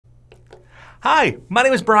Hi, my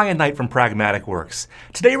name is Brian Knight from Pragmatic Works.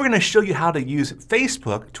 Today we're going to show you how to use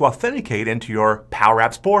Facebook to authenticate into your Power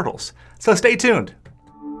Apps portals. So stay tuned.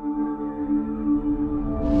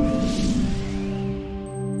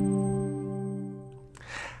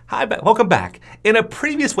 Hi, welcome back. In a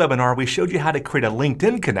previous webinar, we showed you how to create a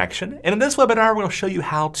LinkedIn connection, and in this webinar, we'll show you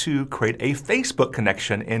how to create a Facebook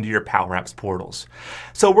connection into your Power Apps portals.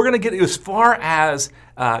 So we're going to get you as far as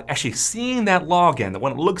actually seeing that login, the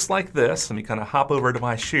one that looks like this. Let me kind of hop over to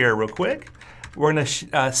my share real quick. We're going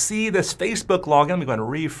to see this Facebook login. I'm going to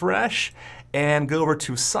refresh and go over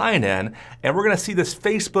to sign in, and we're going to see this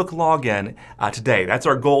Facebook login today. That's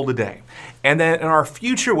our goal today. And then in our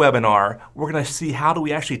future webinar, we're going to see how do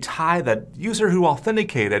we actually tie the user who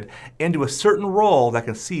authenticated into a certain role that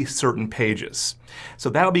can see certain pages. So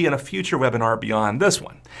that'll be in a future webinar beyond this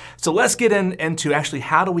one. So let's get into actually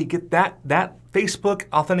how do we get that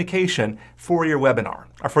Facebook authentication for your webinar,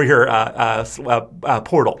 or for your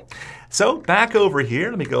portal. So back over here,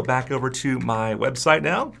 let me go back over to my website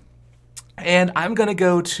now. And I'm going to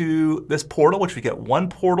go to this portal, which we get one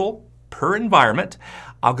portal per environment.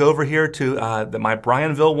 I'll go over here to my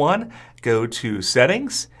Bryanville one, go to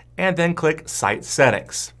Settings, and then click Site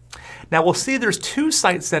Settings. Now we'll see there's two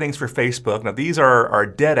site settings for Facebook. Now these are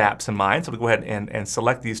dead apps in mine, so we'll go ahead and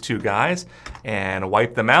select these two guys and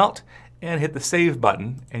wipe them out and hit the Save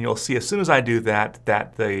button. And you'll see as soon as I do that,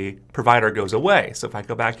 that the provider goes away. So if I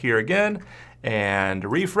go back here again, and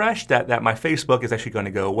refresh, that my Facebook is actually going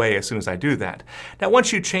to go away as soon as I do that. Now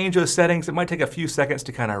once you change those settings, it might take a few seconds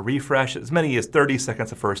to kind of refresh, as many as 30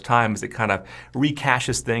 seconds the first time, as it kind of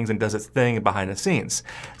recaches things and does its thing behind the scenes.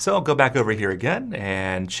 So I'll go back over here again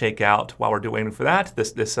and check out, while we're waiting for that,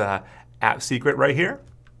 this app secret right here.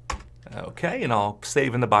 Okay, and I'll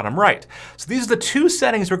save in the bottom right. So these are the two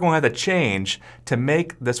settings we're going to have to change to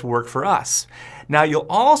make this work for us. Now you'll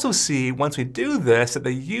also see once we do this that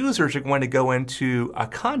the users are going to go into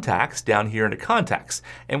contacts, down here into contacts.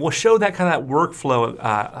 And we'll show that kind of workflow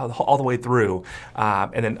all the way through,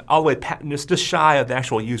 and then all the way just shy of the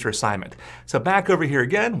actual user assignment. So back over here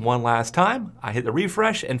again, one last time, I hit the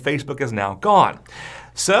refresh and Facebook is now gone.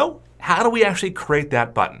 So how do we actually create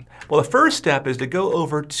that button? Well, the first step is to go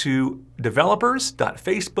over to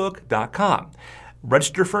developers.facebook.com,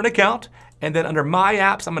 register for an account, and then under My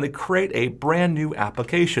Apps, I'm going to create a brand new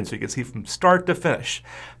application so you can see from start to finish.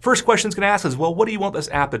 First question it's going to ask is, well, what do you want this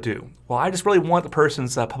app to do? Well, I just really want the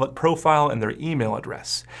person's public profile and their email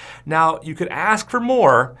address. Now, you could ask for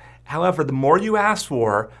more. However, the more you ask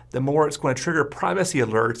for, the more it's going to trigger privacy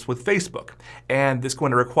alerts with Facebook. And it's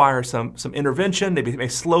going to require some intervention. Maybe it may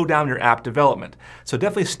slow down your app development. So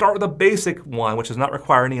definitely start with a basic one, which does not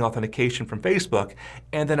require any authentication from Facebook.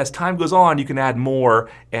 And then as time goes on, you can add more.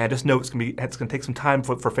 And just know it's going to take some time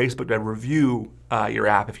for Facebook to review your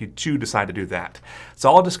app if you do decide to do that.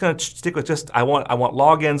 So I'm just going to stick with I want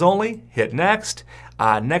logins only. Hit next.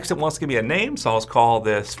 Next, it wants to give me a name, so I'll just call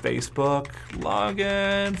this Facebook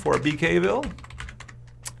login for BKville.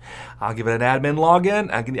 I'll give it an admin login.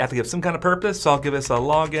 I have to give some kind of purpose, so I'll give us a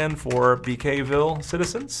login for BKville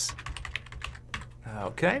citizens.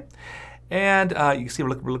 Okay, and you can see we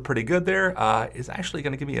look pretty good there. It's actually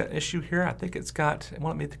going to give me an issue here. I think it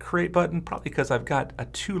won't me hit the create button, probably because I've got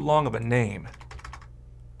too long of a name.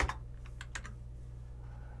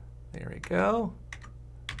 There we go.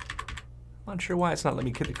 I'm not sure why it's not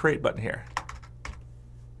letting me hit the create button here.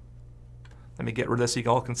 Let me get rid of this so you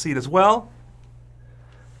all can see it as well.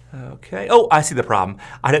 Okay. Oh, I see the problem.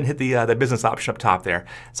 I didn't hit the business option up top there.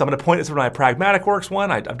 So I'm going to point this to my Pragmatic Works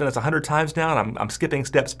one. I've done this 100 times now, and I'm skipping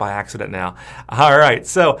steps by accident now. All right.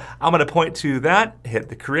 So I'm going to point to that. Hit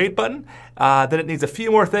the create button. Then it needs a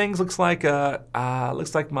few more things. Looks like my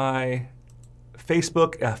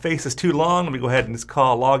Facebook face is too long. Let me go ahead and just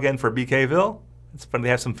call login for BKville. It's fun. They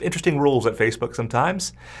have some interesting rules at Facebook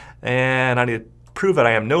sometimes. And I need to prove that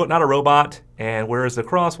I am not a robot. And where is the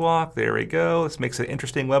crosswalk? There we go. This makes an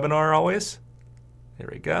interesting webinar always. There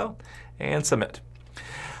we go. And submit.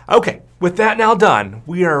 Okay, with that now done,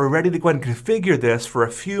 we are ready to go ahead and configure this for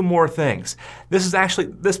a few more things. This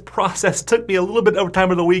process took me a little bit over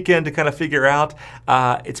time of the weekend to kind of figure out.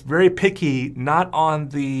 It's very picky, not on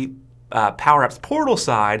the Power Apps portal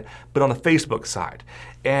side, but on the Facebook side.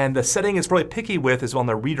 And the setting it's really picky with is on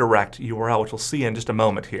the redirect URL, which we'll see in just a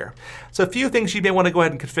moment here. So a few things you may want to go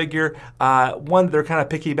ahead and configure. One they're kind of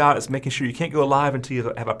picky about is making sure you can't go live until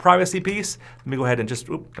you have a privacy piece. Let me go ahead and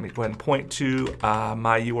point to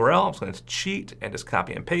my URL. I'm just going to cheat and just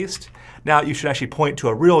copy and paste. Now you should actually point to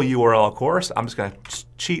a real URL, of course. I'm just going to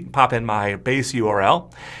cheat and pop in my base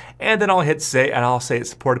URL. And then I'll hit say, and I'll say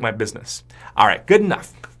it's supporting my business. All right, good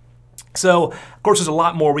enough. So, of course, there's a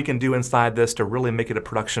lot more we can do inside this to really make it a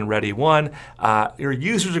production-ready one. Your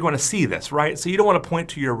users are going to see this, right? So you don't want to point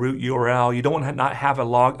to your root URL. You don't want to not have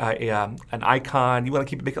an icon. You want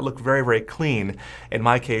to make it look very, very clean. In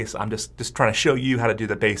my case, I'm just trying to show you how to do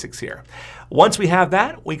the basics here. Once we have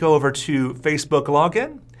that, we go over to Facebook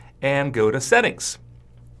Login and go to Settings.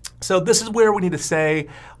 So this is where we need to say,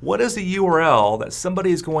 what is the URL that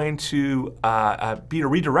somebody is going to be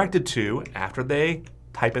redirected to after they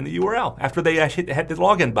type in the URL, after they hit the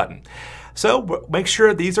login button. So make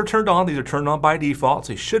sure these are turned on. These are turned on by default,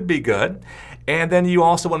 so you should be good. And then you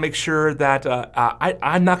also want to make sure that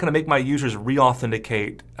I'm not going to make my users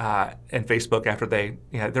re-authenticate in Facebook after they're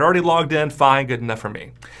already logged in. Fine, good enough for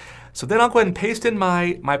me. So then I'll go ahead and paste in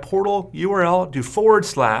my portal URL, do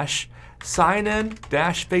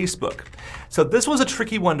 /signin-Facebook. So this was a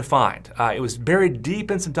tricky one to find. It was buried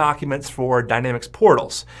deep in some documents for Dynamics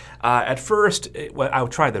portals. At first, I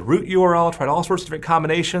would try the root URL, tried all sorts of different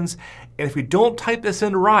combinations, and if you don't type this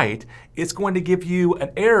in right, it's going to give you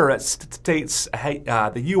an error that states, hey,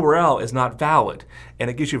 the URL is not valid, and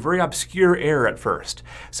it gives you a very obscure error at first.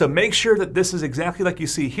 So make sure that this is exactly like you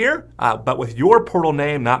see here, but with your portal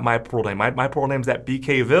name, not my portal name. My portal name is at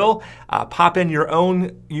BKville. Pop in your own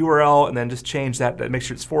URL and then just change that. Make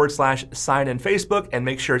sure it's /signinFacebook and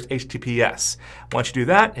make sure it's HTTPS. Once you do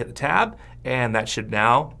that, hit the tab, and that should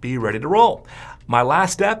now be ready to roll. My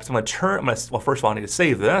last step is well, first of all, I need to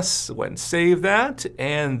save this. Go ahead and save that,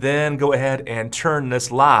 and then go ahead and turn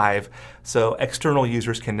this live so external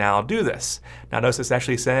users can now do this. Now notice it's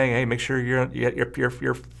actually saying, hey, make sure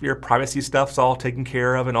your privacy stuff's all taken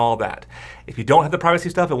care of and all that. If you don't have the privacy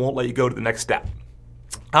stuff, it won't let you go to the next step.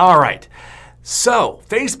 All right, so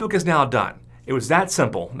Facebook is now done. It was that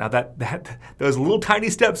simple. Now those little tiny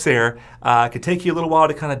steps there could take you a little while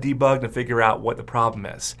to kind of debug and figure out what the problem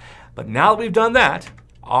is. But now that we've done that,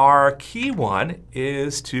 our key one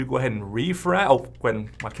is to go ahead and refresh. Oh,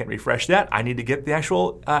 I can't refresh that. I need to get the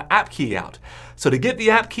actual app key out. So to get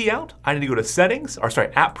the app key out, I need to go to Settings, or sorry,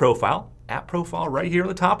 App Profile. App Profile right here on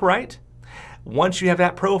the top right. Once you have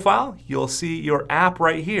that profile, you'll see your app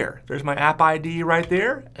right here. There's my app ID right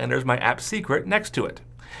there, and there's my app secret next to it.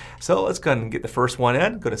 So let's go ahead and get the first one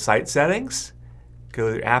in. Go to Site Settings,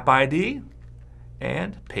 go to App ID,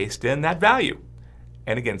 and paste in that value.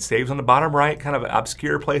 And again, saves on the bottom right, kind of an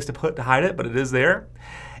obscure place to hide it, but it is there.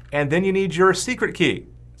 And then you need your secret key.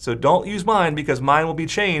 So don't use mine because mine will be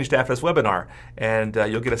changed after this webinar. And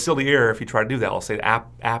you'll get a silly error if you try to do that. It'll say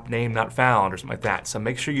app name not found or something like that. So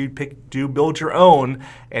make sure you build your own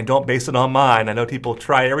and don't base it on mine. I know people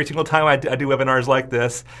try every single time I do webinars like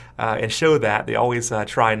this and show that. They always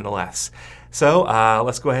try nonetheless. So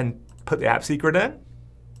let's go ahead and put the app secret in.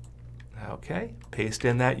 Okay, paste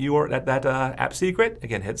in that app secret.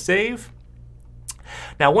 Again, hit save.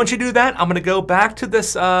 Now, once you do that, I'm going to go back to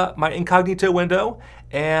this my incognito window,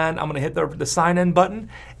 and I'm going to hit the sign in button.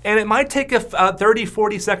 And it might take 30,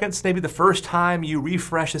 40 seconds, maybe the first time you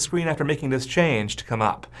refresh the screen after making this change to come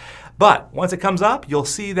up. But once it comes up, you'll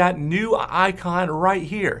see that new icon right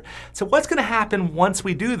here. So what's going to happen once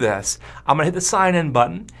we do this? I'm going to hit the sign in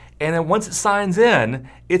button. And then once it signs in,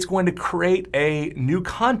 it's going to create a new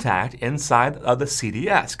contact inside of the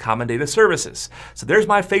CDS, Common Data Services. So there's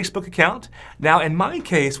my Facebook account. Now in my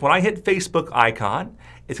case, when I hit Facebook icon,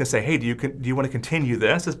 it's going to say, hey, do you want to continue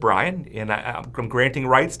this as Brian? And I'm granting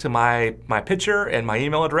rights to my picture and my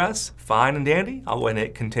email address. Fine and dandy. I'll go ahead and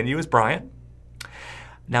hit continue as Brian.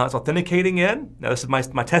 Now it's authenticating in. Now this is my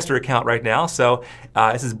tester account right now. So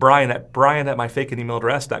this is Brian at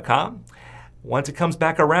myfakeemailaddress.com. Once it comes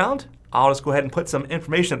back around, I'll just go ahead and put some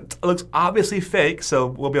information that looks obviously fake, so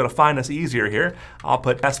we'll be able to find this easier here. I'll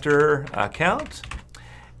put tester account,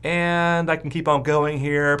 and I can keep on going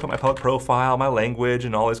here, put my public profile, my language,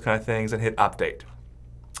 and all these kind of things, and hit update.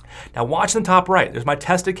 Now watch in the top right, there's my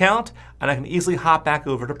test account, and I can easily hop back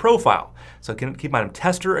over to profile. So I can keep my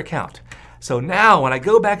tester account. So now when I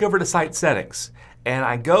go back over to site settings, and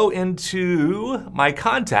I go into my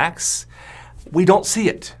contacts, we don't see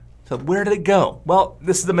it. So where did it go? Well,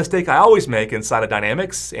 this is the mistake I always make inside of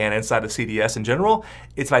Dynamics and inside of CDS in general.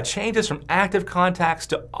 It's if I change this from active contacts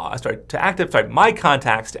to my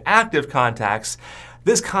contacts to active contacts,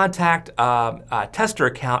 this contact tester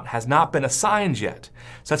account has not been assigned yet.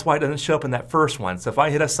 So that's why it doesn't show up in that first one. So if I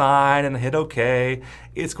hit assign and hit OK,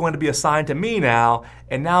 it's going to be assigned to me now,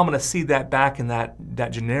 and now I'm going to see that back in that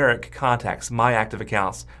generic contacts, my active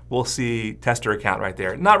accounts, we'll see tester account right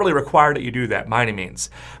there. Not really required that you do that by any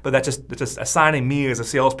means, but that's just assigning me as a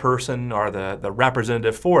salesperson or the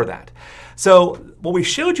representative for that. So what we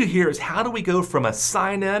showed you here is how do we go from a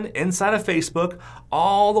sign-in inside of Facebook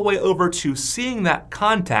all the way over to seeing that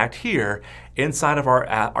contact here inside of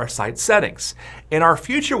our site settings. In our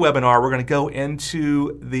future webinar, we're going to go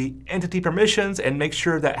into the entity permissions and make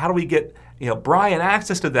sure that how do we get Brian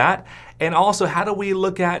access to that, and also how do we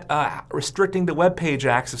look at restricting the web page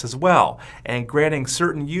access as well and granting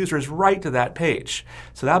certain users right to that page.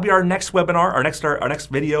 So that'll be our next webinar, our next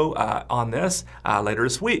video on this later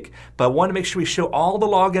this week. But I want to make sure we show all the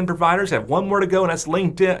login providers. I have one more to go, and that's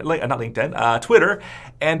Twitter,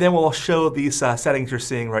 and then we'll show these settings you're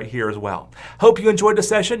seeing right here as well. Hope you enjoyed the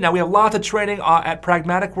session. Now we have lots of training at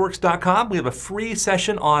pragmaticworks.com. We have a free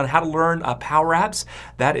session on how to learn Power Apps.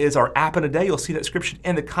 That is our app in a day. You'll see that description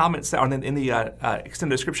in the comments in the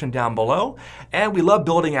extended description down below. And we love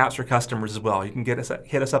building apps for customers as well. You can hit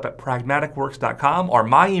us up at pragmaticworks.com, or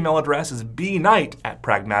my email address is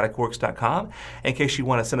bknight@pragmaticworks.com in case you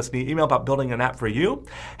want to send us an email about building an app for you.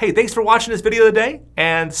 Hey, thanks for watching this video today,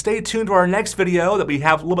 and stay tuned to our next video that we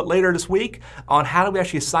have a little bit later this week on how do we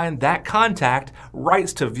actually assign that contact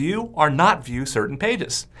rights to view or not view certain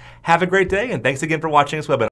pages. Have a great day, and thanks again for watching this webinar.